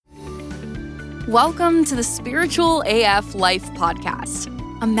Welcome to the Spiritual AF Life podcast,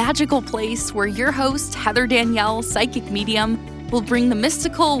 a magical place where your host, Heather Danielle, psychic medium, will bring the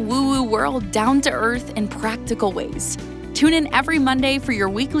mystical woo-woo world down to earth in practical ways. Tune in every Monday for your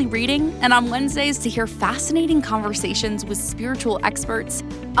weekly reading and on Wednesdays to hear fascinating conversations with spiritual experts,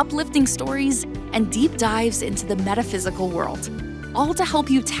 uplifting stories, and deep dives into the metaphysical world, all to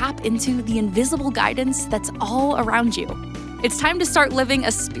help you tap into the invisible guidance that's all around you. It's time to start living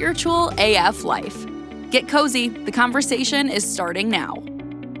a spiritual AF life. Get cozy, the conversation is starting now.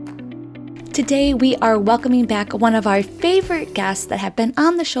 Today, we are welcoming back one of our favorite guests that have been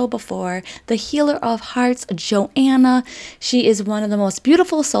on the show before, the Healer of Hearts, Joanna. She is one of the most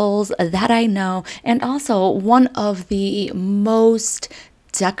beautiful souls that I know, and also one of the most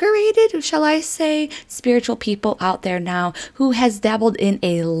decorated, shall I say, spiritual people out there now, who has dabbled in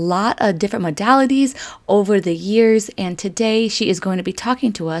a lot of different modalities over the years. And today she is going to be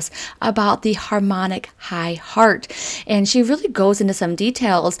talking to us about the harmonic high heart. And she really goes into some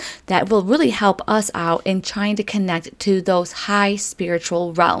details that will really help us out in trying to connect to those high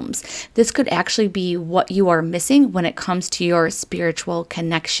spiritual realms. This could actually be what you are missing when it comes to your spiritual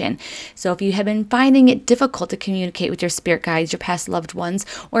connection. So if you have been finding it difficult to communicate with your spirit guides, your past loved ones,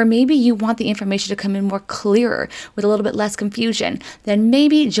 or maybe you want the information to come in more clearer with a little bit less confusion, then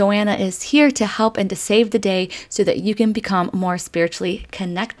maybe Joanna is here to help and to save the day so that you can become more spiritually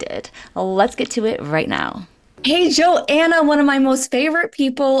connected. Let's get to it right now. Hey, Joanna, one of my most favorite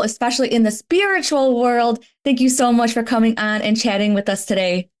people, especially in the spiritual world. Thank you so much for coming on and chatting with us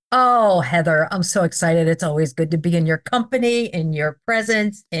today. Oh, Heather, I'm so excited. It's always good to be in your company, in your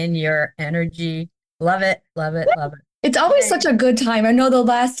presence, in your energy. Love it, love it, love it. It's always such a good time. I know the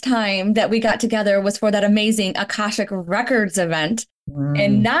last time that we got together was for that amazing Akashic Records event.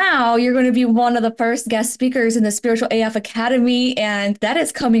 And now you're going to be one of the first guest speakers in the Spiritual AF Academy. And that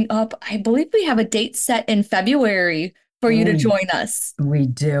is coming up. I believe we have a date set in February for you to join us. We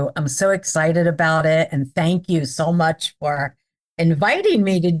do. I'm so excited about it. And thank you so much for inviting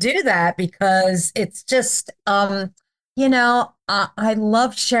me to do that, because it's just, I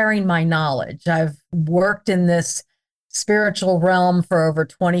love sharing my knowledge. I've worked in this spiritual realm for over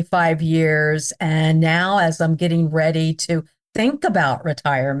 25 years. And now, as I'm getting ready to think about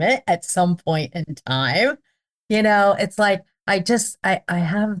retirement at some point in time, it's like I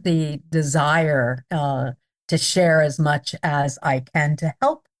have the desire to share as much as I can to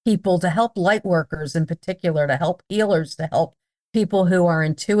help people, to help light workers in particular, to help healers, to help people who are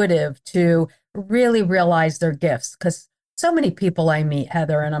intuitive to really realize their gifts. Because so many people I meet,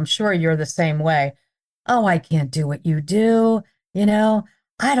 Heather, and I'm sure you're the same way. Oh, I can't do what you do.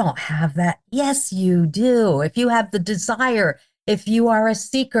 I don't have that. Yes, you do. If you have the desire, if you are a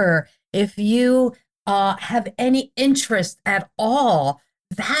seeker, if you have any interest at all,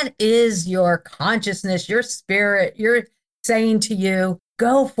 that is your consciousness, your spirit. You're saying to you,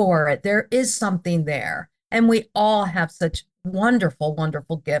 go for it. There is something there. And we all have such wonderful,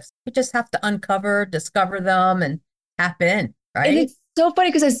 wonderful gifts. We just have to discover them, and tap in, right? And it's so funny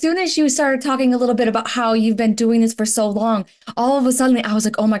because as soon as you started talking a little bit about how you've been doing this for so long, all of a sudden I was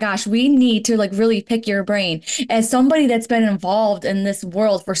like, oh my gosh, we need to really pick your brain. As somebody that's been involved in this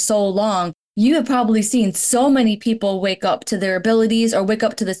world for so long, you have probably seen so many people wake up to their abilities or wake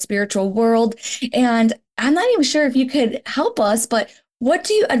up to the spiritual world. And I'm not even sure if you could help us, but what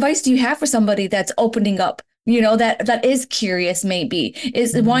advice do you have for somebody that's opening up? That is curious, maybe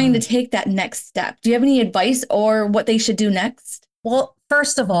is wanting to take that next step. Do you have any advice or what they should do next? Well,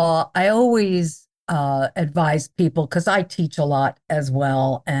 first of all, I always advise people, because I teach a lot as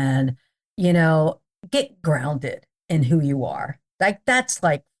well, and, get grounded in who you are. That's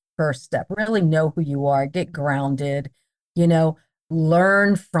like first step. Really know who you are, get grounded,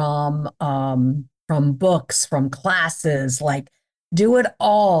 learn from books, from classes, do it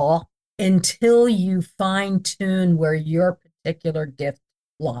all until you fine tune where your particular gift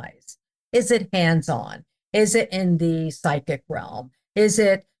lies. Is it hands-on? Is it in the psychic realm? Is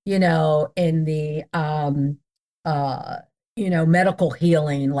it, in the, medical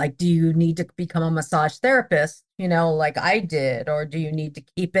healing? Do you need to become a massage therapist, like I did? Or do you need to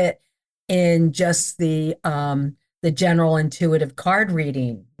keep it in just the general intuitive card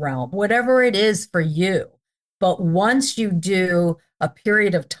reading realm? Whatever it is for you. But once you do a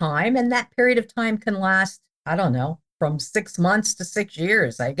period of time, and that period of time can last, I don't know, from 6 months to 6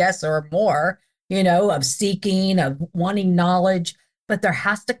 years, I guess, or more, of seeking, of wanting knowledge. But there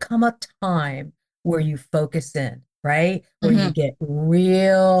has to come a time where you focus in, right? Where you get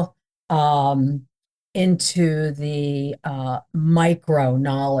real into the micro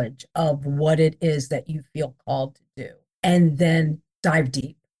knowledge of what it is that you feel called to do. And then dive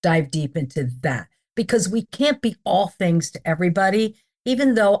deep. dive deep into that, because we can't be all things to everybody.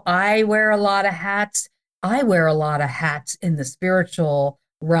 Even though I wear a lot of hats, I wear a lot of hats in the spiritual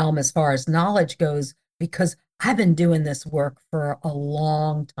realm as far as knowledge goes, because I've been doing this work for a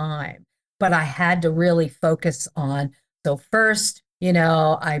long time. But I had to really focus on. So, first,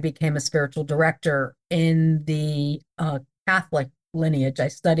 I became a spiritual director in the Catholic lineage. I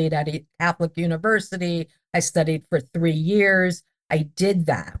studied at a Catholic university. I studied for 3 years. I did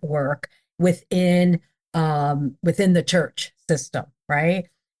that work within the church system, right?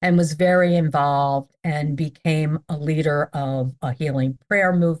 And was very involved and became a leader of a healing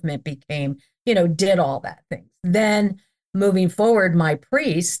prayer movement, did all that things. Then moving forward, my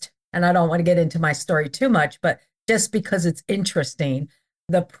priest, and I don't want to get into my story too much, but just because it's interesting,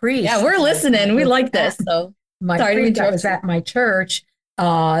 the priest. Yeah, we're listening. We like this. So my priest that was at my church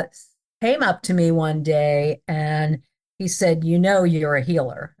came up to me one day and he said, you're a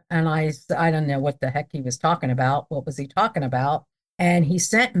healer. And I don't know what the heck he was talking about. What was he talking about? And he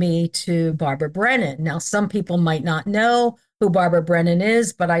sent me to Barbara Brennan. Now, some people might not know who Barbara Brennan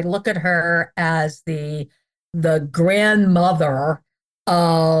is, but I look at her as the grandmother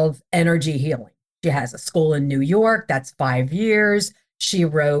of energy healing. She has a school in New York. That's 5 years. She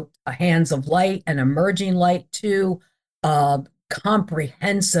wrote Hands of Light and Emerging Light, two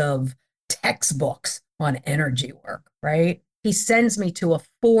comprehensive textbooks on energy work, right? He sends me to a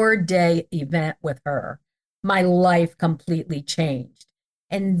 4-day event with her. My life completely changed.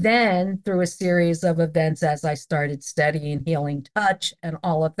 And then through a series of events, as I started studying healing touch and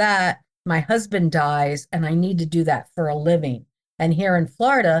all of that, my husband dies and I need to do that for a living. And here in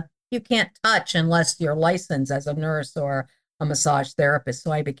Florida, you can't touch unless you're licensed as a nurse or a massage therapist.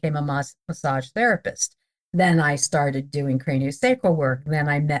 So I became a massage therapist. Then I started doing craniosacral work. Then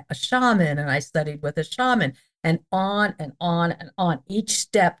I met a shaman and I studied with a shaman, and on and on and on. Each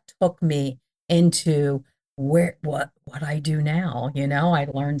step took me into what I do now. I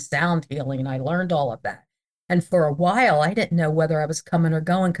learned sound healing. I learned all of that. And for a while, I didn't know whether I was coming or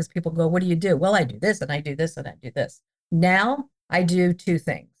going, because people go, what do you do? Well, I do this and I do this and I do this. Now I do 2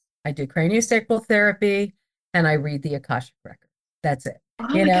 things. I do craniosacral therapy and I read the Akashic record. That's it. Oh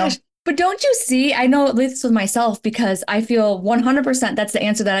my gosh. But don't you see, I know this with myself, because I feel 100% that's the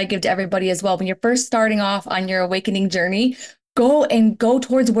answer that I give to everybody as well. When you're first starting off on your awakening journey, go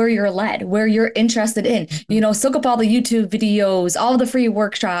towards where you're led, where you're interested in, soak up all the YouTube videos, all the free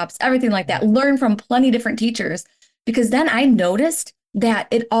workshops, everything like that. Learn from plenty different teachers, because then I noticed that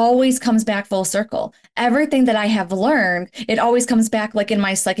it always comes back full circle. Everything that I have learned, it always comes back, like in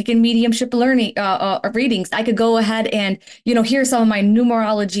my psychic and mediumship learning readings. I could go ahead and, hear some of my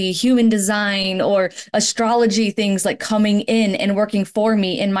numerology, human design, or astrology things like coming in and working for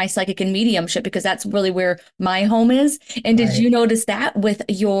me in my psychic and mediumship, because that's really where my home is. And did you notice that with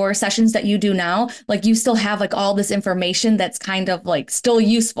your sessions that you do now, like you still have like all this information that's kind of like still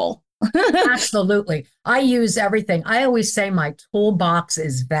useful? Absolutely. I use everything. I always say my toolbox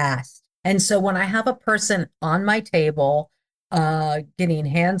is vast. And so when I have a person on my table getting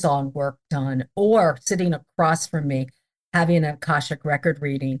hands-on work done, or sitting across from me having an Akashic record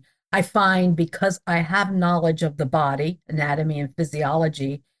reading, I find, because I have knowledge of the body, anatomy and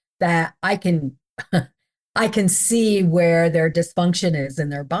physiology, that I can I can see where their dysfunction is in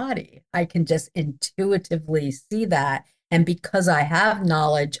their body. I can just intuitively see that. And because I have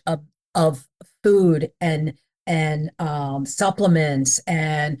knowledge of food and supplements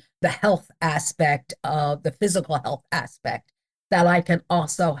and the health aspect of the physical health aspect, that I can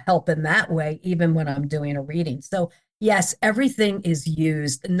also help in that way, even when I'm doing a reading. So yes, everything is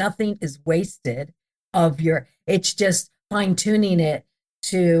used. Nothing is wasted it's just fine tuning it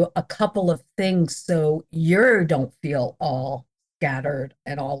to a couple of things so you don't feel all scattered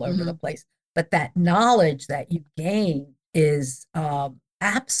and all over the place. But that knowledge that you gain is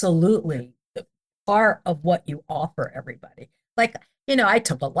absolutely part of what you offer everybody. Like, I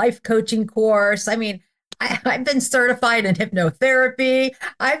took a life coaching course. I mean, I've been certified in hypnotherapy.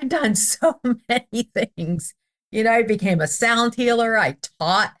 I've done so many things. I became a sound healer. I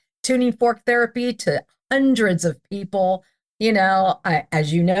taught tuning fork therapy to hundreds of people.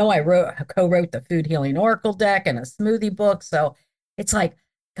 As you know, I co-wrote the Food Healing Oracle deck and a smoothie book. So it's like,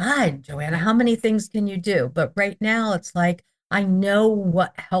 God, Joanna, how many things can you do? But right now it's like, I know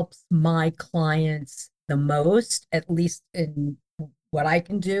what helps my clients the most, at least in what I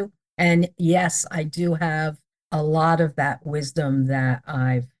can do. And yes, I do have a lot of that wisdom that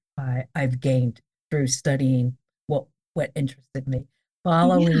I've gained through studying what interested me,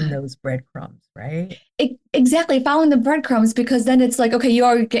 following those breadcrumbs, right? Exactly, following the breadcrumbs, because then it's like, okay, you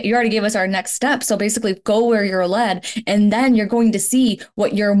already gave us our next step. So basically, go where you're led, and then you're going to see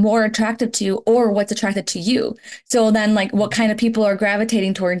what you're more attracted to or what's attracted to you. So then, like, what kind of people are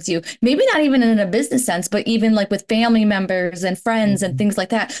gravitating towards you? Maybe not even in a business sense, but even like with family members and friends and Mhm. things like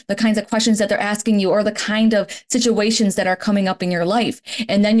that. The kinds of questions that they're asking you, or the kind of situations that are coming up in your life,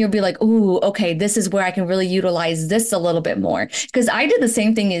 and then you'll be like, ooh, okay, this is where I can really utilize this a little bit more. Because I did the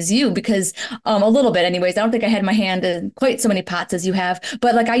same thing as you, because a little bit anyways. I don't think I had my hand in quite so many pots as you have,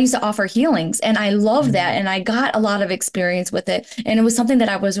 but like I used to offer healings and I love that. Mhm. And I got a lot of experience with it. And it was something that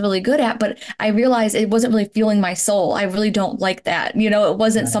I was really good at, but I realized it wasn't really fueling my soul. I really don't like that. It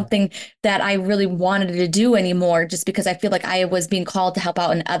wasn't Right. something that I really wanted to do anymore, just because I feel like I was being called to help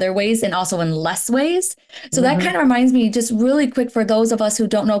out in other ways and also in less ways. So that Mhm. kind of reminds me, just really quick, for those of us who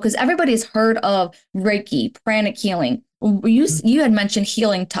don't know, because everybody's heard of Reiki, pranic healing. You had mentioned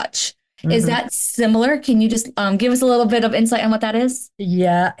healing touch. Is Mhm. that similar? Can you just give us a little bit of insight on what that is?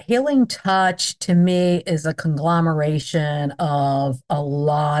 Yeah, healing touch to me is a conglomeration of a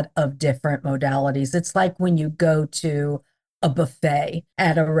lot of different modalities. It's like when you go to a buffet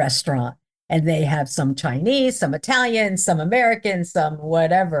at a restaurant and they have some Chinese, some Italian, some American, some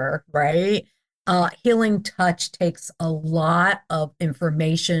whatever, right? Healing touch takes a lot of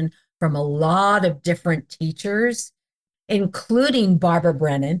information from a lot of different teachers, including Barbara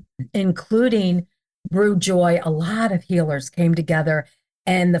Brennan, including Brew Joy. A lot of healers came together.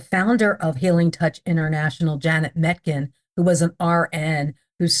 And the founder of Healing Touch International, Janet Metkin, who was an RN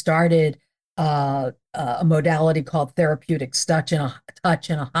who started a modality called therapeutic touch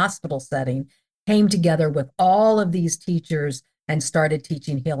in a hospital setting, came together with all of these teachers and started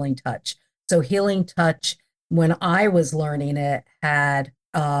teaching Healing Touch. So, Healing Touch, when I was learning it, had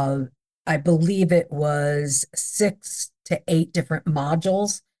I believe it was 6 to 8 different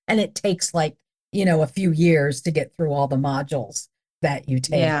modules, and it takes like, a few years to get through all the modules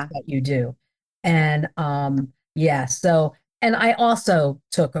Yeah. that you do. And yeah, so, and I also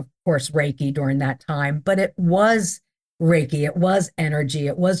took, of course, Reiki during that time, but it was Reiki, it was energy,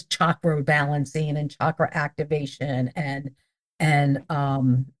 it was chakra balancing and chakra activation and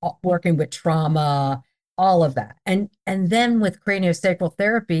working with trauma, all of that. And then with craniosacral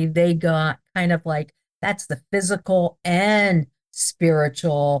therapy, they got kind of like, that's the physical and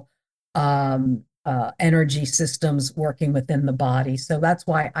spiritual energy systems working within the body. So that's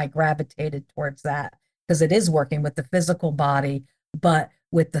why I gravitated towards that, because it is working with the physical body, but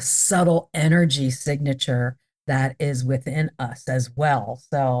with the subtle energy signature that is within us as well.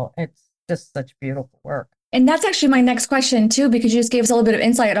 So it's just such beautiful work. And that's actually my next question too, because you just gave us a little bit of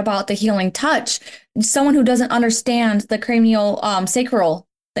insight about the healing touch. Someone who doesn't understand the cranial sacral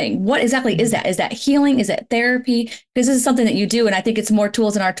thing, what exactly is that? Is that healing? Is it therapy? Because this is something that you do, and I think it's more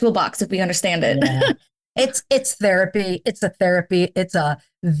tools in our toolbox if we understand it. Yeah. It's therapy. It's a therapy. It's a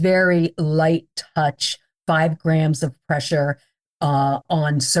very light touch, 5 grams of pressure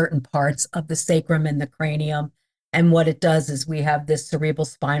on certain parts of the sacrum and the cranium. And what it does is we have this cerebral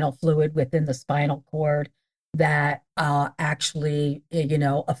spinal fluid within the spinal cord that actually,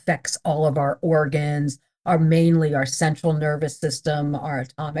 affects all of our organs, mainly our central nervous system, our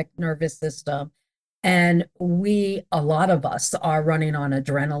atomic nervous system. And a lot of us are running on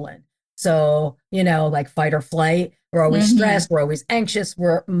adrenaline. So, like fight or flight, we're always Hmm. stressed, we're always anxious,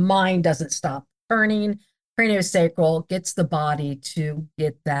 our mind doesn't stop turning. Craniosacral gets the body to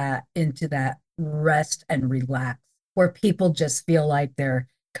get that into that rest and relax, where people just feel like they're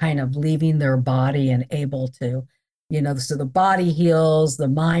kind of leaving their body and able to, so the body heals, the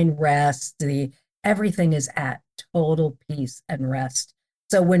mind rests, everything is at total peace and rest.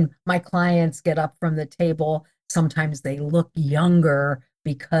 So when my clients get up from the table, sometimes they look younger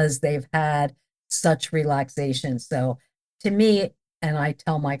because they've had such relaxation. So to me, and I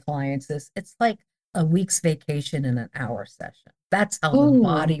tell my clients this, it's like a week's vacation in an hour session. That's how the Ooh.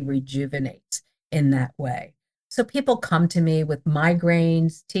 body rejuvenates in that way. So people come to me with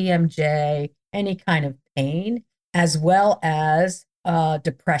migraines, TMJ, any kind of pain, as well as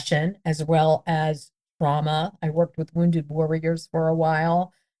depression, as well as trauma. I worked with wounded warriors for a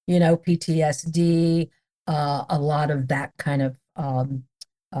while, PTSD, a lot of that kind of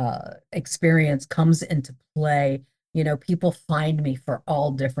experience comes into play. People find me for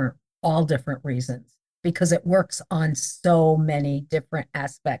all different reasons because it works on so many different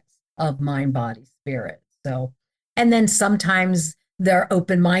aspects of mind, body, spirit. So, and then sometimes they're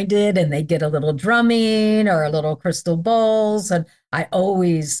open-minded and they get a little drumming or a little crystal bowls. And I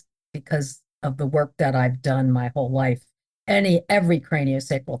always, because of the work that I've done my whole life, every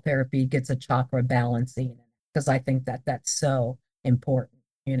craniosacral therapy gets a chakra balancing because I think that that's so important,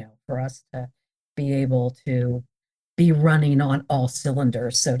 for us to be able to be running on all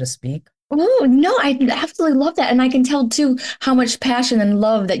cylinders, so to speak. Oh, no, I absolutely love that. And I can tell too how much passion and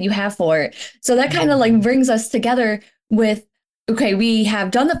love that you have for it. So that kind of like brings us together with, okay, we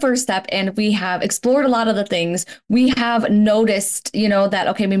have done the first step and we have explored a lot of the things. We have noticed, that,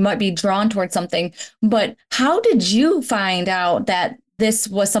 okay, we might be drawn towards something. But how did you find out that this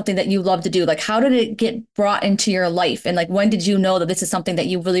was something that you love to do? Like, how did it get brought into your life? And like, when did you know that this is something that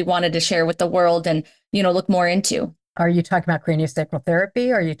you really wanted to share with the world and, look more into? Are you talking about craniosacral therapy?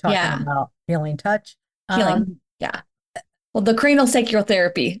 Or are you talking Yeah. about healing touch? Healing. Yeah. Well, the cranial sacral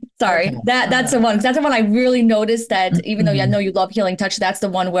therapy. Sorry, Okay. that's the one. 'Cause that's the one I really noticed that even though I Mhm. know you love healing touch, that's the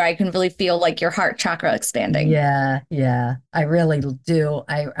one where I can really feel like your heart chakra expanding. Yeah, I really do.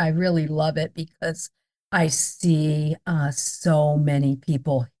 I really love it because I see so many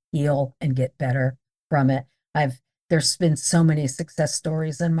people heal and get better from it. There's been so many success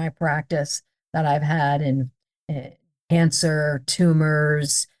stories in my practice that I've had in cancer,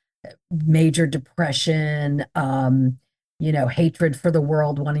 tumors, major depression, hatred for the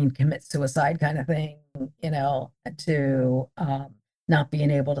world, wanting to commit suicide kind of thing, to not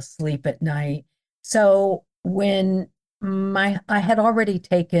being able to sleep at night. So when I had already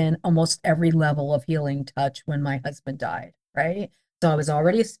taken almost every level of healing touch when my husband died, right? So I was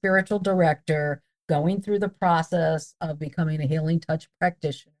already a spiritual director going through the process of becoming a healing touch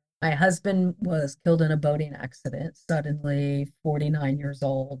practitioner. My husband was killed in a boating accident, suddenly 49 years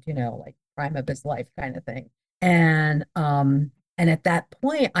old, like prime of his life kind of thing. And at that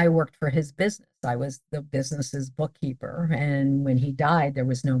point I worked for his business. I was the business's bookkeeper. And when he died, there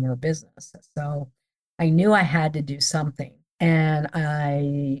was no more business. So I knew I had to do something. And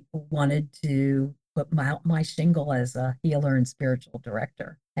I wanted to put my shingle as a healer and spiritual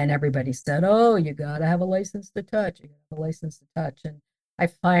director. And everybody said, "Oh, you got to have a license to touch. You got to have a license to touch." And I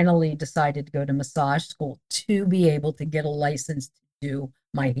finally decided to go to massage school to be able to get a license to do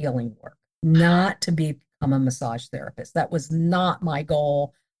my healing work, not to become a massage therapist. That was not my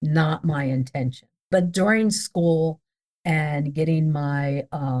goal, not my intention. But during school and getting my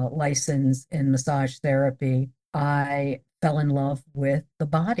license in massage therapy, I fell in love with the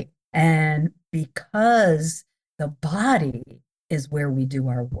body. And because the body is where we do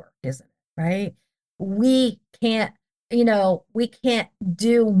our work, isn't it? Right? We can't we can't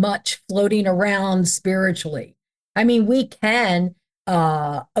do much floating around spiritually. I mean, we can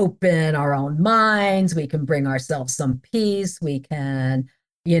open our own minds, we can bring ourselves some peace, we can,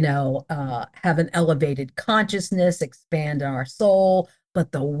 have an elevated consciousness, expand our soul,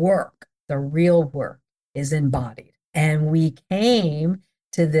 but the work, the real work, is embodied. And we came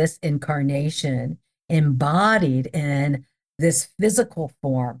to this incarnation embodied in this physical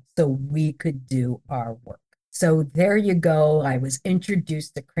form so we could do our work. So there you go. I was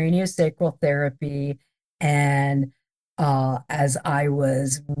introduced to craniosacral therapy. And as I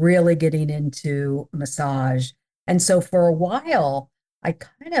was really getting into massage. And so for a while, I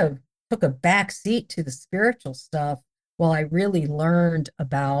kind of took a back seat to the spiritual stuff while I really learned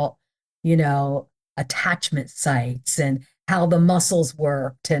about, attachment sites and how the muscles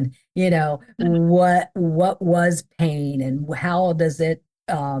worked and, what was pain and how does it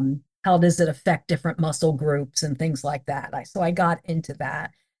affect different muscle groups and things like that. So I got into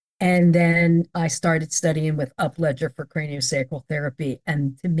that. And then I started studying with Upledger for craniosacral therapy.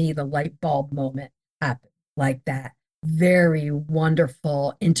 And to me, the light bulb moment happened like that. Very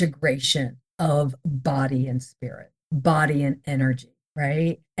wonderful integration of body and spirit, body and energy,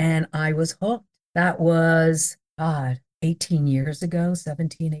 right? And I was hooked. That was, God, 18 years ago,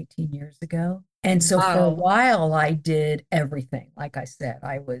 17, 18 years ago. And so for a Wow. while, I did everything. Like I said,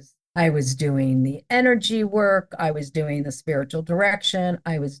 I was doing the energy work, I was doing the spiritual direction,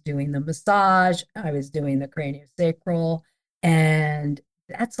 I was doing the massage, I was doing the craniosacral, and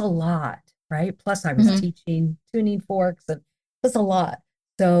that's a lot, right? Plus, I was Mhm. teaching tuning forks, and it was a lot.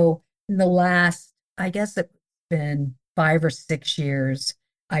 So, in the last, I guess it's been 5 or 6 years,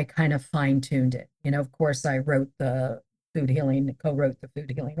 I kind of fine tuned it. Of course, I wrote the co-wrote the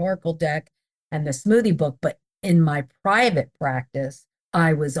Food Healing Oracle deck and the smoothie book, but in my private practice,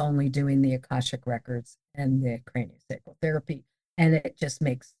 I was only doing the Akashic records and the craniosacral therapy. And it just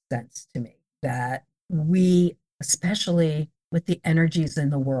makes sense to me that we, especially with the energies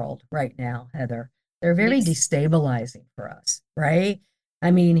in the world right now, Heather, they're very Yes. destabilizing for us, right?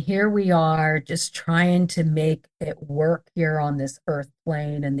 I mean, here we are just trying to make it work here on this earth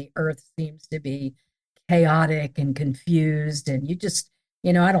plane, and the earth seems to be chaotic and confused. And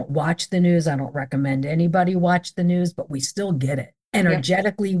I don't watch the news. I don't recommend anybody watch the news, but we still get it. Yep.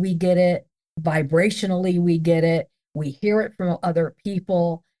 Energetically, we get it. Vibrationally, we get it. We hear it from other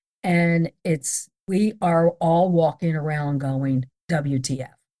people. And we are all walking around going,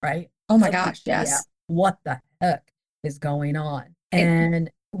 WTF, right? Oh my gosh, WTF, yes. what the heck is going on? It,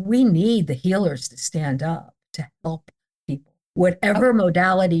 And we need the healers to stand up to help people. oh, Whatever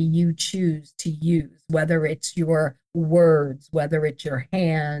modality you choose to use, whether it's your words, whether it's your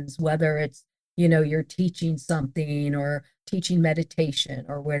hands, whether it's, you're teaching something or teaching meditation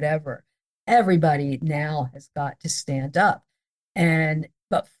or whatever, everybody now has got to stand up.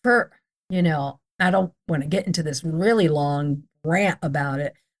 But I don't want to get into this really long rant about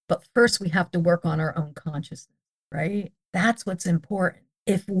it, but first we have to work on our own consciousness, right? That's what's important.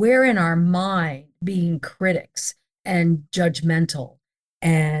 If we're in our mind being critics and judgmental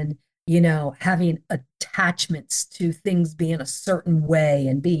and, having attachments to things being a certain way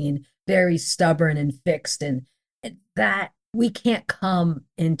and being very stubborn and fixed, and that we can't come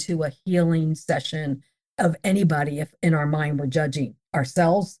into a healing session of anybody if in our mind we're judging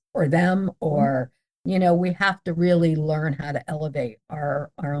ourselves or them, or we have to really learn how to elevate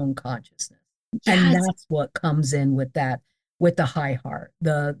our own consciousness. And yes. that's what comes in with that, with the high heart,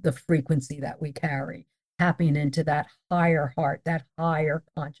 the frequency that we carry, tapping into that higher heart, that higher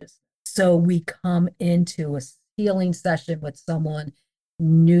consciousness. So we come into a healing session with someone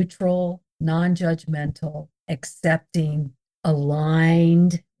neutral, non-judgmental, accepting,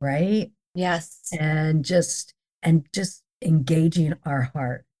 aligned, right? Yes. And just engaging our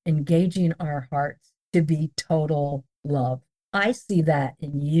hearts to be total love. I see that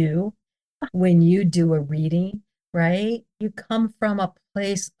in you when you do a reading, right? You come from a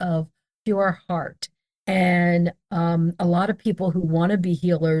place of pure heart. And a lot of people who want to be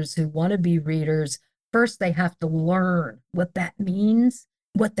healers, who want to be readers, first they have to learn what that means,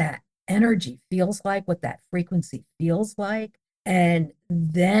 what that energy feels like, what that frequency feels like, and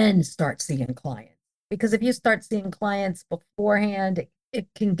then start seeing clients. Because if you start seeing clients beforehand, it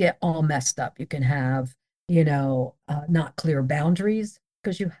can get all messed up. You can have, not clear boundaries,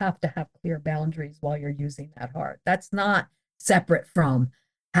 because you have to have clear boundaries while you're using that heart. That's not separate from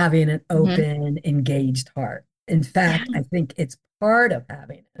having an Mhm. open, engaged heart. In Yeah. fact, I think it's part of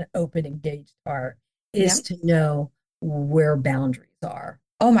having an open, engaged heart is Yep. to know where boundaries are.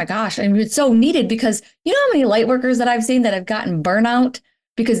 Oh my gosh. I mean, it's so needed because you know how many light workers that I've seen that have gotten burnout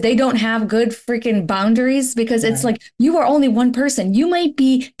because they don't have good freaking boundaries? Because it's Right. like you are only one person. You might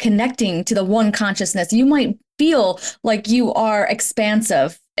be connecting to the one consciousness. You might feel like you are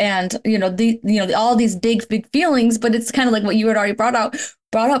expansive and all these big feelings, but it's kind of like what you had already brought up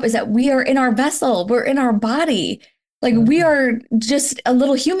is that we are in our vessel, we're in our body. Like we Right. are just a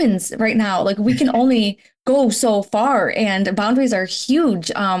little humans right now. Like we can only go so far and boundaries are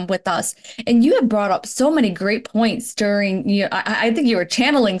huge with us. And you have brought up so many great points during I think you were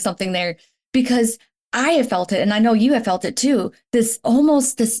channeling something there because I have felt it and I know you have felt it too. This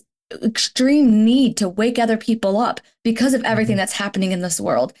extreme need to wake other people up because of everything Mhm. that's happening in this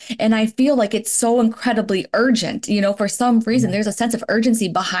world. And I feel like it's so incredibly urgent. For some reason, Yeah. there's a sense of urgency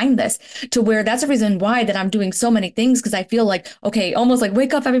behind this to where that's the reason why that I'm doing so many things because I feel like, okay, almost like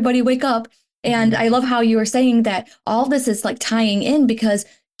wake up, everybody, wake up. And Mhm. I love how you were saying that all this is like tying in because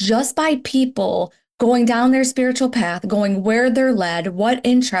just by people going down their spiritual path, going where they're led, what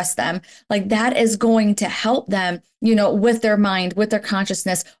interests them, like that is going to help them, with their mind, with their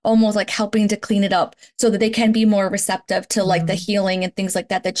consciousness, almost like helping to clean it up so that they can be more receptive to like the Mhm. healing and things like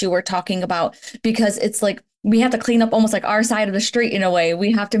that that you were talking about. Because it's like we have to clean up almost like our side of the street in a way.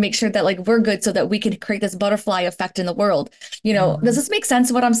 We have to make sure that like we're good so that we can create this butterfly effect in the world. Does Mhm. this make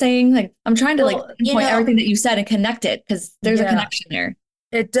sense what I'm saying? Like I'm trying to like Well, pinpoint everything that you said and connect it because there's a yeah, connection there.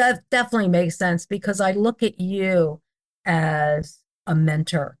 it does definitely makes sense because I look at you as a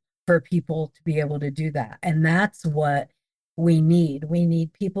mentor for people to be able to do that. And that's what we need. We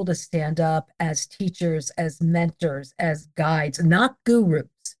need people to stand up as teachers, as mentors, as guides, not gurus.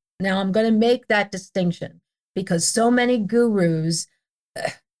 Now, I'm going to make that distinction because so many gurus,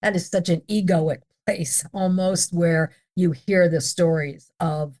 that is such an egoic place almost where you hear the stories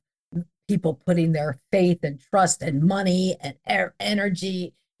of people putting their faith and trust and money and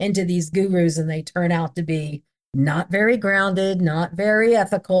energy into these gurus, and they turn out to be not very grounded, not very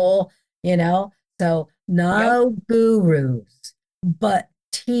ethical, you know? So, Yep. no gurus, but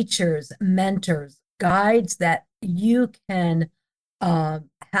teachers, mentors, guides that you can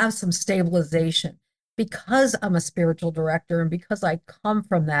have some stabilization. Because I'm a spiritual director and because I come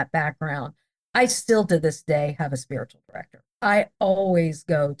from that background, I still to this day have a spiritual director. I always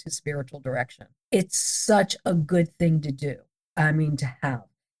go to spiritual direction. It's such a good thing to do. I mean, to have,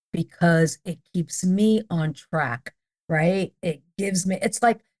 because it keeps me on track, right?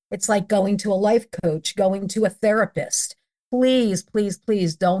 It's like going to a life coach, going to a therapist. please, please,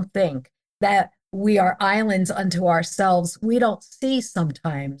 please don't think that we are islands unto ourselves. We don't see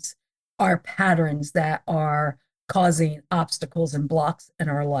sometimes our patterns that are causing obstacles and blocks in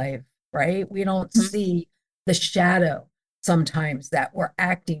our life, right? We don't Mhm. see the shadow sometimes that we're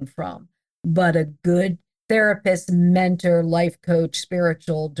acting from. But a good therapist, mentor, life coach,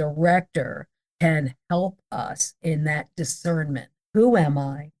 spiritual director can help us in that discernment. Who am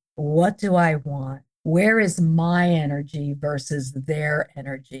I? What do I want? Where is my energy versus their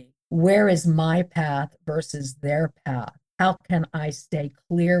energy? Where is my path versus their path? How can I stay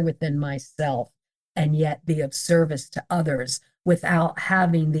clear within myself and yet be of service to others without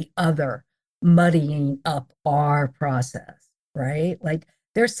having the other muddying up our process, right? Like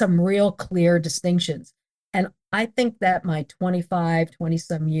there's some real clear distinctions. And I think that my 25, 20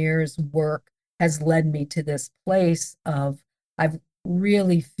 some years work has led me to this place of I've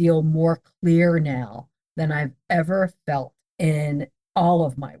really feel more clear now than I've ever felt in all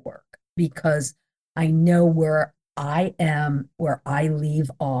of my work because I know where I am, where I leave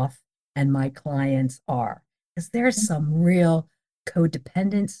off, and my clients are. Because there's some real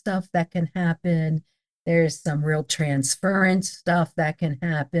codependent stuff that can happen. There's some real transference stuff that can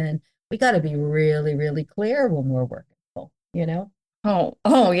happen. We got to be really, really clear when we're working, you know?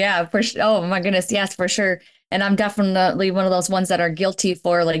 Oh yeah, for sure. Oh my goodness, yes, for sure. And I'm definitely one of those ones that are guilty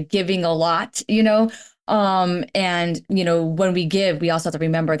for like giving a lot, you know. And when we give, we also have to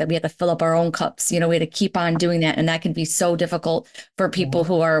remember that we have to fill up our own cups. We have to keep on doing that, and that can be so difficult for people Yeah.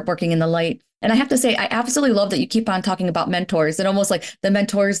 who are working in the light. And I have to say, I absolutely love that you keep on talking about mentors and almost like the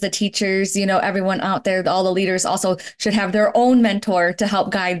mentors, the teachers, everyone out there, all the leaders also should have their own mentor to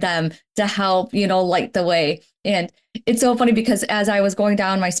help guide them, to help, light the way. And it's so funny because as I was going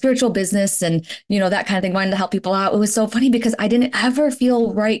down my spiritual business and, that kind of thing, wanting to help people out, it was so funny because I didn't ever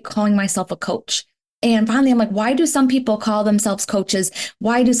feel right calling myself a coach. And finally, I'm like, why do some people call themselves coaches?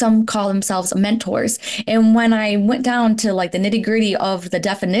 Why do some call themselves mentors? And when I went down to like the nitty gritty of the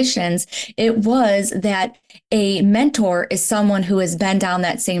definitions, it was that a mentor is someone who has been down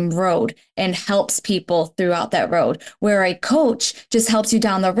that same road and helps people throughout that road, where a coach just helps you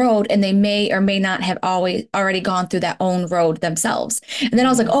down the road and they may or may not have always already gone through that own road themselves. And then I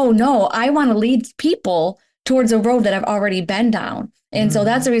was like, oh no, I want to lead people towards a road that I've already been down. And so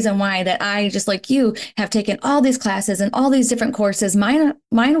that's the reason why that I, just like you, have taken all these classes and all these different courses. Mine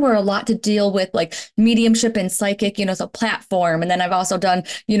were a lot to deal with like mediumship and psychic, so platform. And then I've also done,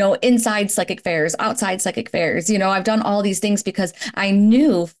 inside psychic fairs, outside psychic fairs. I've done all these things because I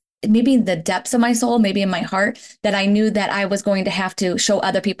knew maybe in the depths of my soul, maybe in my heart, that I knew that I was going to have to show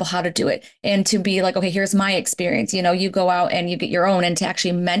other people how to do it and to be like, okay, here's my experience. You go out and you get your own, and to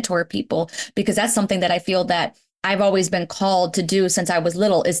actually mentor people, because that's something that I feel that I've always been called to do since I was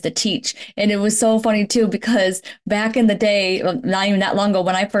little, is to teach. And it was so funny too, because back in the day, not even that long ago,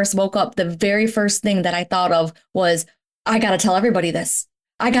 when I first woke up, the very first thing that I thought of was, I got to tell everybody this.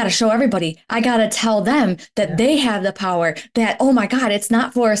 I got to show everybody. I got to tell them that they have the power, that, oh my God, it's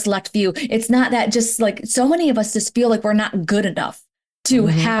not for a select few. It's not that, just like so many of us just feel like we're not good enough to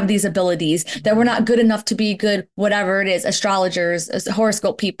have these abilities, that we're not good enough to be good, whatever it is, astrologers,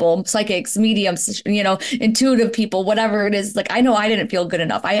 horoscope people, psychics, mediums, intuitive people, whatever it is. Like, I know I didn't feel good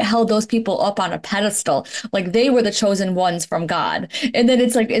enough. I held those people up on a pedestal, like they were the chosen ones from God. And then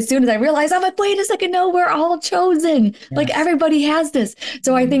it's like, as soon as I realized, I'm like, wait a second, no, we're all chosen. Yes. Like everybody has this.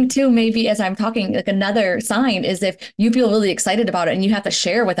 So I think too, maybe as I'm talking, like another sign is if you feel really excited about it and you have to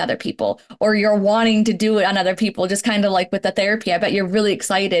share with other people, or you're wanting to do it on other people, just kind of like with the therapy. I bet you're really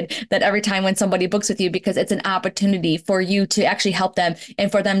excited that every time when somebody books with you, because it's an opportunity for you to actually help them and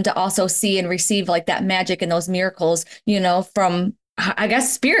for them to also see and receive like that magic and those miracles, from, I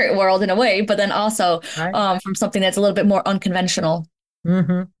guess, spirit world in a way, but then also from something that's a little bit more unconventional.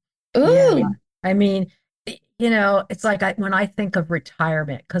 Mm-hmm. Ooh. Yeah. I mean, it's like when I think of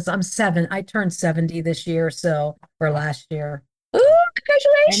retirement, because I turned 70 this year, or last year. Ooh,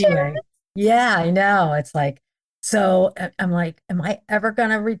 congratulations. Anyway, yeah, I know. It's like, so I'm like, am I ever going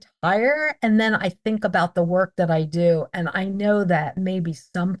to retire? And then I think about the work that I do, and I know that maybe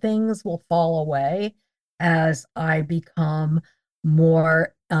some things will fall away as I become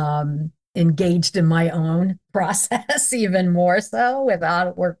more engaged in my own process, even more so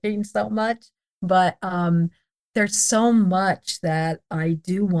without working so much. But there's so much that I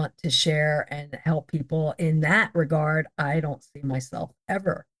do want to share and help people in that regard. I don't see myself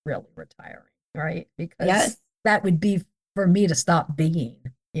ever really retiring, right? Because that would be for me to stop being.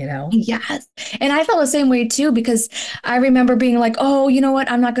 you know? Yes. And I felt the same way too, because I remember being like, oh, you know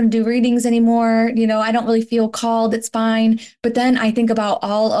what? I'm not going to do readings anymore. I don't really feel called. It's fine. But then I think about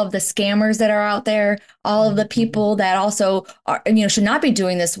all of the scammers that are out there, all of the Mhm. people that also are, should not be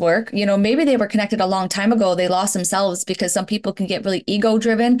doing this work. Maybe they were connected a long time ago. They lost themselves because some people can get really ego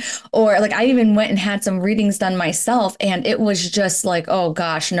driven. Or like I even went and had some readings done myself. And it was just like, oh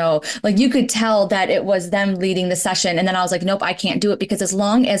gosh, no. Like you could tell that it was them leading the session. And then I was like, nope, I can't do it because as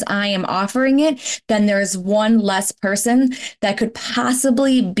long as I am offering it, then there's one less person that could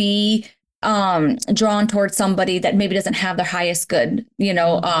possibly be drawn towards somebody that maybe doesn't have their highest good,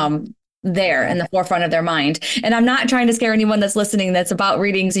 Mhm. there in Yeah. the forefront of their mind. And I'm not trying to scare anyone that's listening that's about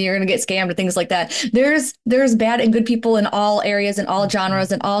readings and you're going to get scammed or things like that. There's bad and good people in all areas and all genres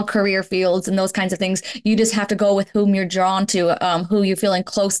Mhm. and all career fields and those kinds of things. You just have to go with whom you're drawn to, who you're feeling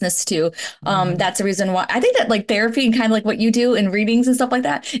closeness to. Mhm. That's the reason why I think that like therapy and kind of like what you do in readings and stuff like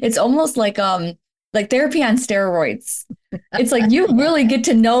that, it's almost like therapy on steroids. It's like you Yeah. really get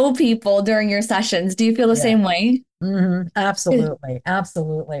to know people during your sessions. Do you feel the Yeah. same way? Absolutely.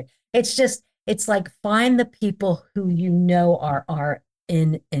 Absolutely. It's like find the people who you know are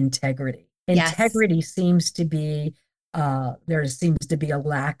in integrity. Yes. Integrity seems to be, there seems to be a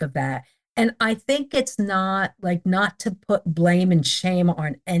lack of that. And I think it's not like not to put blame and shame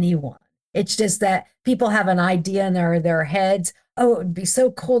on anyone. It's just that people have an idea in their heads. Oh, it would be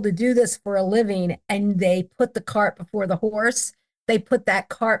so cool to do this for a living. And they put the cart before the horse. They put that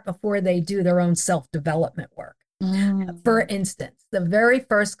cart before they do their own self-development work. For Mm. instance, the very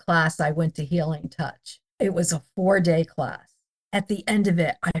first class I went to Healing Touch, it was a 4-day class. At the end of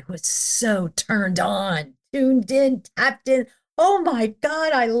it, I was so turned on, tuned in, tapped in. Oh my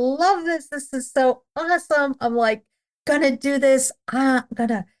God, I love this. This is so awesome. I'm like, gonna do this. I'm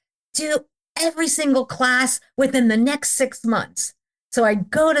gonna do every single class within the next 6 months. So I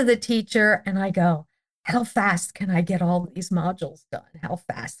go to the teacher and I go, how fast can I get all these modules done? How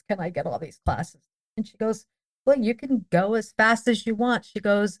fast can I get all these classes? And she goes, well, you can go as fast as you want. She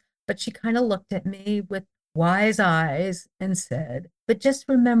goes, but she kind of looked at me with wise eyes and said, but just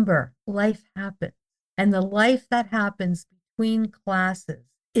remember, life happens. And the life that happens between classes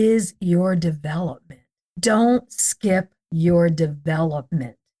is your development. Don't skip your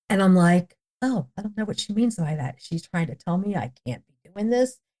development. And I'm like, oh, I don't know what she means by that. She's trying to tell me I can't be doing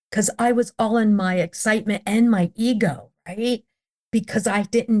this because I was all in my excitement and my ego, right? Because I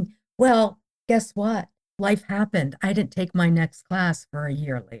didn't, well, guess what? Life happened. I didn't take my next class for a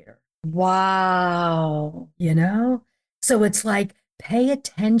year later, Wow. you know? So it's like pay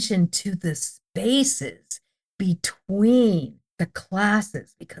attention to the spaces between the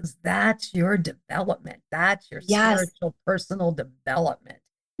classes because that's your development. That's your Yes. spiritual, personal development.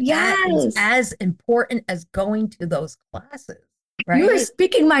 That is Yes. as important as going to those classes, You are right?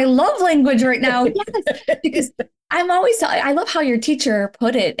 speaking my love language right now. Yes. Because I love how your teacher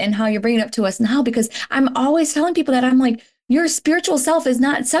put it and how you're bringing it up to us now, because I'm always telling people that I'm like, your spiritual self is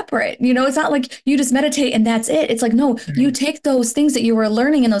not separate. It's not like you just meditate and that's it. It's like, no, you Right. take those things that you were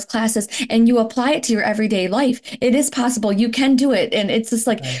learning in those classes and you apply it to your everyday life. It is possible. You can do it. And it's just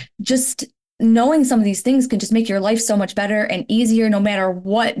like, Right. just knowing some of these things can just make your life so much better and easier, no matter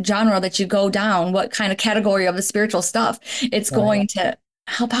what genre that you go down, what kind of category of the spiritual stuff. It's Right. going to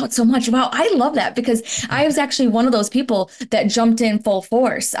help out so much. Wow, I love that, because I was actually one of those people that jumped in full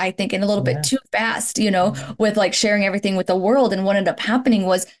force, I think, and a little bit Yeah. too fast, Yeah. with like sharing everything with the world. And what ended up happening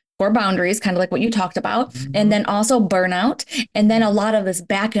was poor boundaries, kind of like what you talked about, and Mhm. then also burnout, and then a lot of this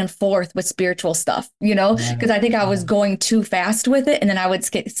back and forth with spiritual stuff, Yeah. because I think I was Yeah. going too fast with it, and then I would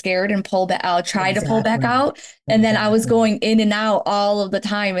get scared and pull back. I'll try to pull back Exactly. out, and then I was Exactly. going in and out all of the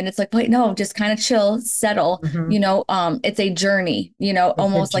time, and it's like, wait, no, just kind of chill, settle. Mhm. It's a journey, It's a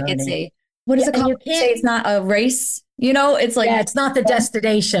almost like it's journey. a, what is Yeah, it and called? you You say can't, it's not a race, it's yeah, like, it's not the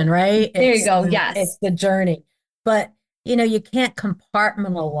destination, right? there you go. It's Yes. the journey. But you can't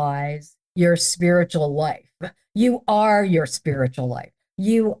compartmentalize your spiritual life. You are your spiritual life.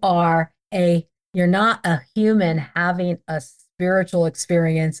 You're not a human having a spiritual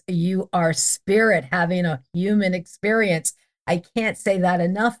experience. You are spirit having a human experience. I can't say that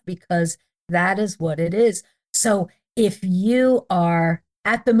enough because that is what it is. So if you are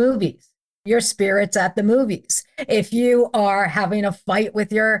at the movies, your spirit's at the movies. If you are having a fight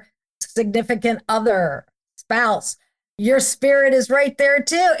with your significant other, spouse, your spirit is right there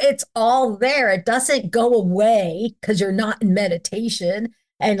too. It's all there. It doesn't go away because you're not in meditation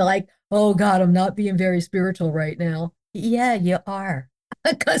and like, oh God, I'm not being very spiritual right now. Yeah, you are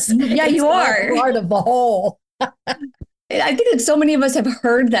because Yeah, it's you all are. part of the whole. I think that so many of us have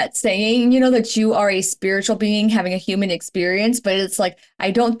heard that saying, that you are a spiritual being having a human experience, but it's like,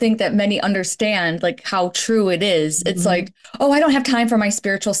 I don't think that many understand like how true it is. It's Mhm. like, oh, I don't have time for my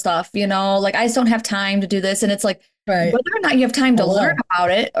spiritual stuff, like I just don't have time to do this. And it's like, Right. whether or not you have time to learn Hello.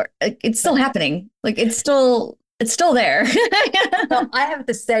 about it, or it's still happening. Like it's still there. Well, I have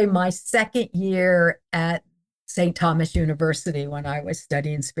to say, my second year at St. Thomas University, when I was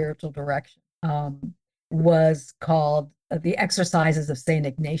studying spiritual direction, was called the Exercises of St.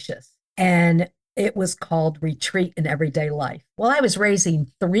 Ignatius. And it was called Retreat in Everyday Life. Well, I was raising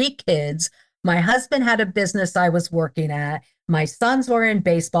 3 kids. My husband had a business I was working at. My sons were in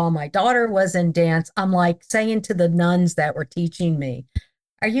baseball. My daughter was in dance. I'm like saying to the nuns that were teaching me,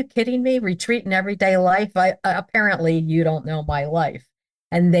 are you kidding me? Retreat in everyday life? Apparently you don't know my life.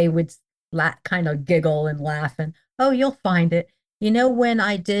 And they would kind of giggle and laugh and, oh, you'll find it. You know, when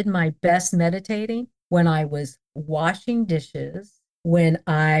I did my best meditating, when I was washing dishes, when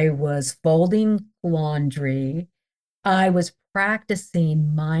I was folding laundry, I was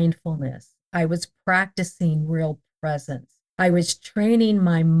practicing mindfulness. I was practicing real presence. I was training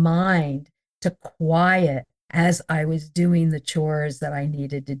my mind to quiet as I was doing the chores that I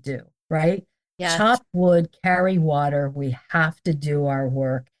needed to do, right? Yes. Chop wood, carry water. We have to do our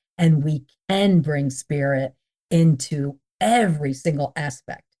work, and we can bring spirit into every single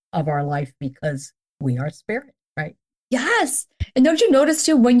aspect of our life because we are spirit, right? Yes. And don't you notice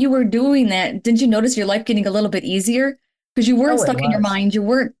too, when you were doing that, didn't you notice your life getting a little bit easier? Because you weren't Oh, it stuck in your was. mind. You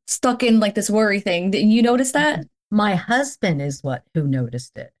weren't stuck in like this worry thing. Didn't you notice that? My husband is who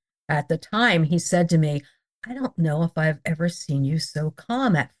noticed it. At the time, he said to me, I don't know if I've ever seen you so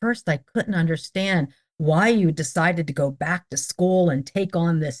calm. At first, I couldn't understand why you decided to go back to school and take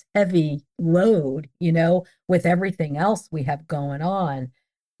on this heavy load, with everything else we have going on.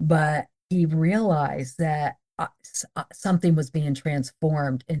 But he realized that something was being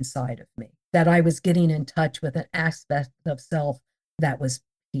transformed inside of me, that I was getting in touch with an aspect of self that was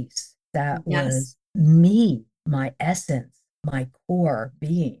peace, that Yes. was me, my essence, my core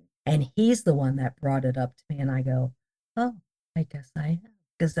being. And he's the one that brought it up to me. And I go, oh, I guess I am.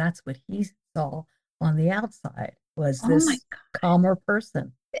 Because that's what he saw on the outside was Oh my this calmer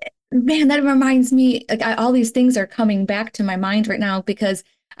person. man, that reminds me, like all these things are coming back to my mind right now because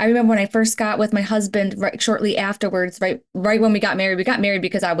I remember when I first got with my husband right shortly afterwards, right when we got married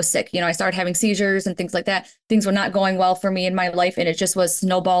because I was sick. I started having seizures and things like that. Things were not going well for me in my life and it just was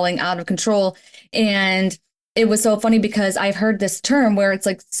snowballing out of control. And it was so funny because I've heard this term where it's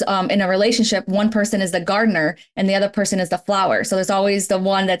like in a relationship, one person is the gardener and the other person is the flower. So there's always the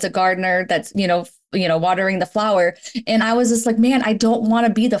one that's a gardener that's, watering the flower. And I was just like, man, I don't want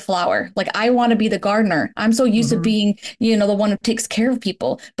to be the flower. Like, I want to be the gardener. I'm so used to Mhm. being, the one who takes care of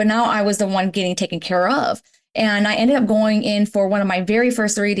people. But now I was the one getting taken care of. And I ended up going in for one of my very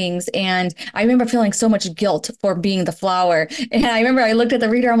first readings. And I remember feeling so much guilt for being the flower. And I remember I looked at the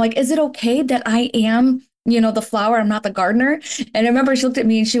reader. I'm like, is it okay that I am the flower, I'm not the gardener. And I remember she looked at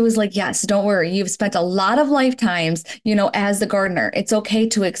me and she was like, yes, don't worry. You've spent a lot of lifetimes, as the gardener. It's okay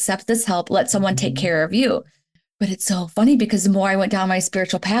to accept this help. Let someone take Mhm. care of you. But it's so funny because the more I went down my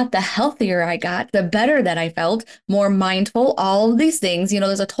spiritual path, the healthier I got, the better that I felt, more mindful, all of these things.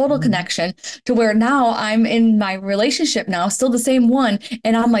 There's a total Mhm. connection to where now I'm in my relationship now, still the same one.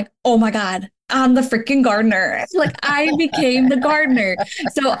 And I'm like, oh my God, I'm the freaking gardener. Like I became the gardener.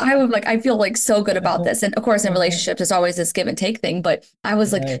 So I was like, I feel like so good about this. And of course, in relationships, there's always this give and take thing. But I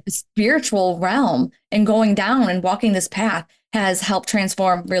was like, Right. the spiritual realm and going down and walking this path has helped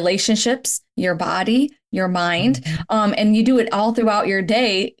transform relationships, your body, your mind. Mhm. And you do it all throughout your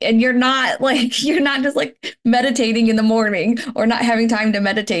day. And you're not like, you're not just like meditating in the morning or not having time to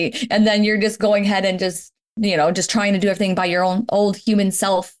meditate. And then you're just going ahead and just trying to do everything by your own old human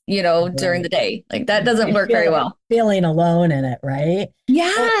self, during Right. the day. Like that doesn't You work very well. feeling alone in it, right? And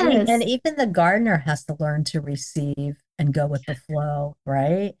Yes. even the gardener has to learn to receive and go with the flow,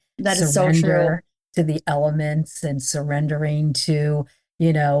 right? That is so true. Surrender to the elements and surrendering to,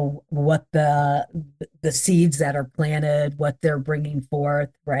 what the seeds that are planted, what they're bringing forth,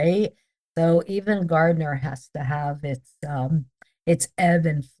 right? So even gardener has to have its ebb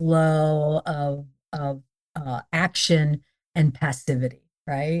and flow of action and passivity,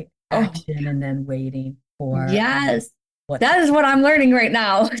 right? Oh, Action and then waiting for yes. what to That is what I'm learning right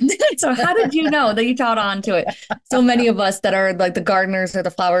now. So how did you know that you caught on to it? So many of us that are like the gardeners or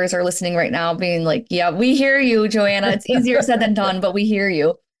the flowers are listening right now being like, yeah, we hear you, Joanna. It's easier said than done, but we hear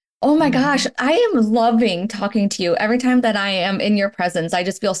you. Oh my gosh, Mhm. I am loving talking to you. Every time that I am in your presence, I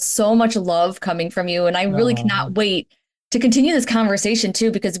just feel so much love coming from you. And I really Oh, cannot wait to continue this conversation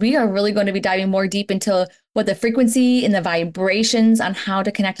too, because we are really going to be diving more deep into what the frequency and the vibrations on how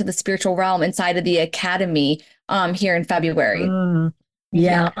to connect to the spiritual realm inside of the Academy here in February.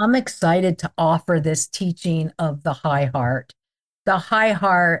 Yeah, I'm excited to offer this teaching of the high heart. The high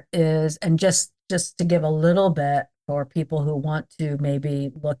heart is, and just to give a little bit for people who want to maybe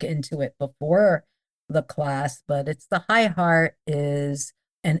look into it before the class, but it's the high heart is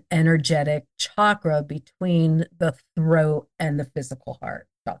an energetic chakra between the throat and the physical heart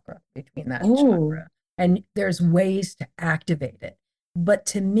chakra, between that chakra. And there's ways to activate it. But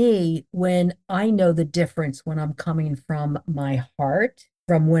to me, when I know the difference when I'm coming from my heart,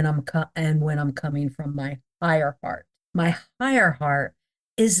 from when I'm coming from my higher heart. My higher heart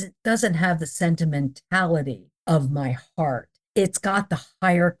doesn't have the sentimentality of my heart. It's got the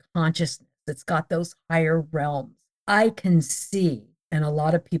higher consciousness. It's got those higher realms. I can see, and a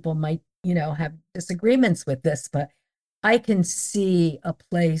lot of people might, have disagreements with this, but I can see a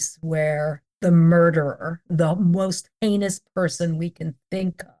place where the murderer, the most heinous person we can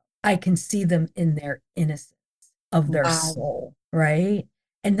think of, I can see them in their innocence of their soul, right?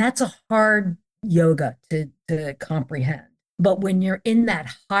 And that's a hard yoga to comprehend. But when you're in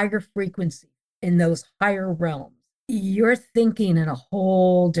that higher frequency, in those higher realms, you're thinking in a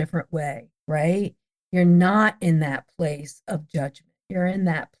whole different way, right? You're not in that place of judgment. You're in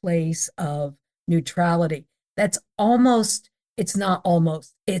that place of neutrality. It's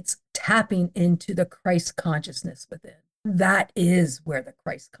tapping into the Christ consciousness within. That is where the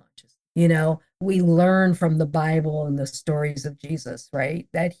Christ consciousness, we learn from the Bible and the stories of Jesus, right?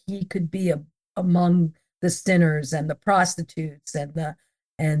 That he could be among the sinners and the prostitutes and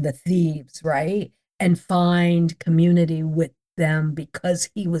the thieves, right? And find community with them because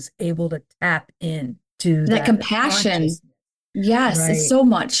he was able to tap into that compassion. Yes, right. It's so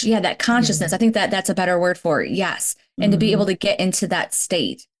much. Yeah, that consciousness. I think that's a better word for it. Yes. And to be able to get into that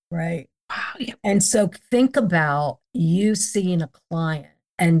state. Right. Wow. Yeah. And so think about you seeing a client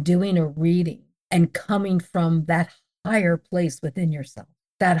and doing a reading and coming from that higher place within yourself,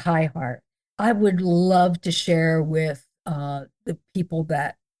 that high heart. I would love to share with the people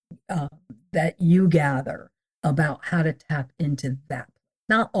that you gather about how to tap into that,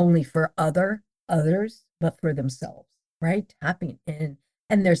 not only for others, but for themselves, right? Tapping in.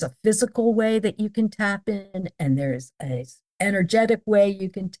 And there's a physical way that you can tap in, and there's an energetic way you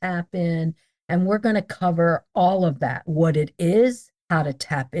can tap in. And we're going to cover all of that, what it is, how to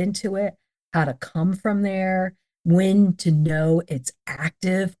tap into it, how to come from there, when to know it's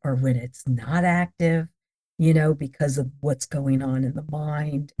active or when it's not active, because of what's going on in the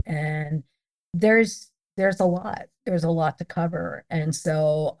mind. And there's a lot to cover. And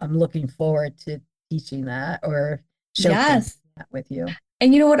so I'm looking forward to teaching that or showcasing that with you.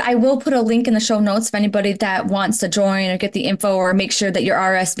 And you know what? I will put a link in the show notes for anybody that wants to join or get the info or make sure that you're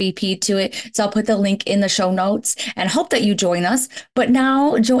RSVP to it. So I'll put the link in the show notes and hope that you join us. But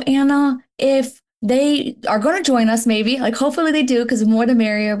now, Joanna, if they are going to join us, maybe, hopefully they do, because more the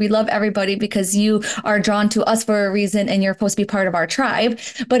merrier. We love everybody because you are drawn to us for a reason and you're supposed to be part of our tribe.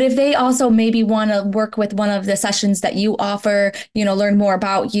 But if they also maybe want to work with one of the sessions that you offer, learn more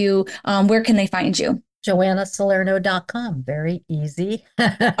about you, where can they find you? JoannaSalerno.com. Very easy.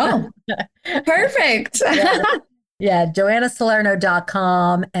 Oh, perfect. Yeah,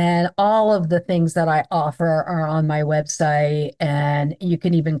 JoannaSalerno.com. And all of the things that I offer are on my website. And you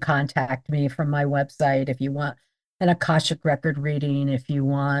can even contact me from my website if you want an Akashic record reading, if you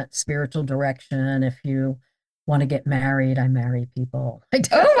want spiritual direction, if you want to get married. I marry people.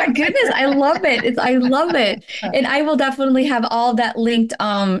 Oh my goodness. I love it. I love it. And I will definitely have all that linked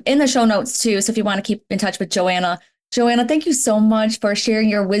in the show notes too. So if you want to keep in touch with Joanna, thank you so much for sharing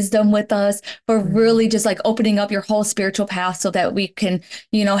your wisdom with us, for really just opening up your whole spiritual path so that we can,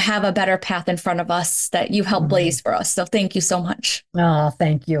 have a better path in front of us that you helped blaze for us. So thank you so much. Oh,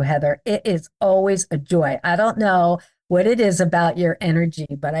 thank you, Heather. It is always a joy. I don't know what it is about your energy,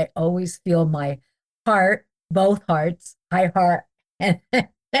 but I always feel my heart, both hearts, high heart and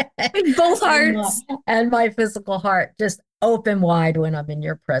both hearts and my physical heart just open wide when I'm in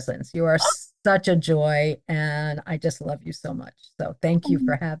your presence. You are such a joy, and I just love you so much. So thank you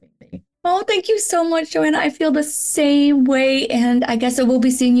for having me. Oh, thank you so much, Joanna. I feel the same way, and I guess I will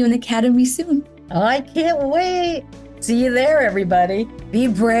be seeing you in the Academy soon. Oh, I can't wait. See you there, everybody. Be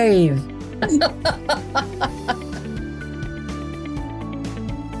brave.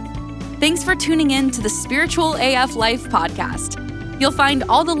 Thanks for tuning in to the Spiritual AF Life podcast. You'll find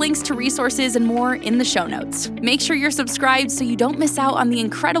all the links to resources and more in the show notes. Make sure you're subscribed so you don't miss out on the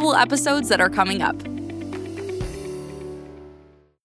incredible episodes that are coming up.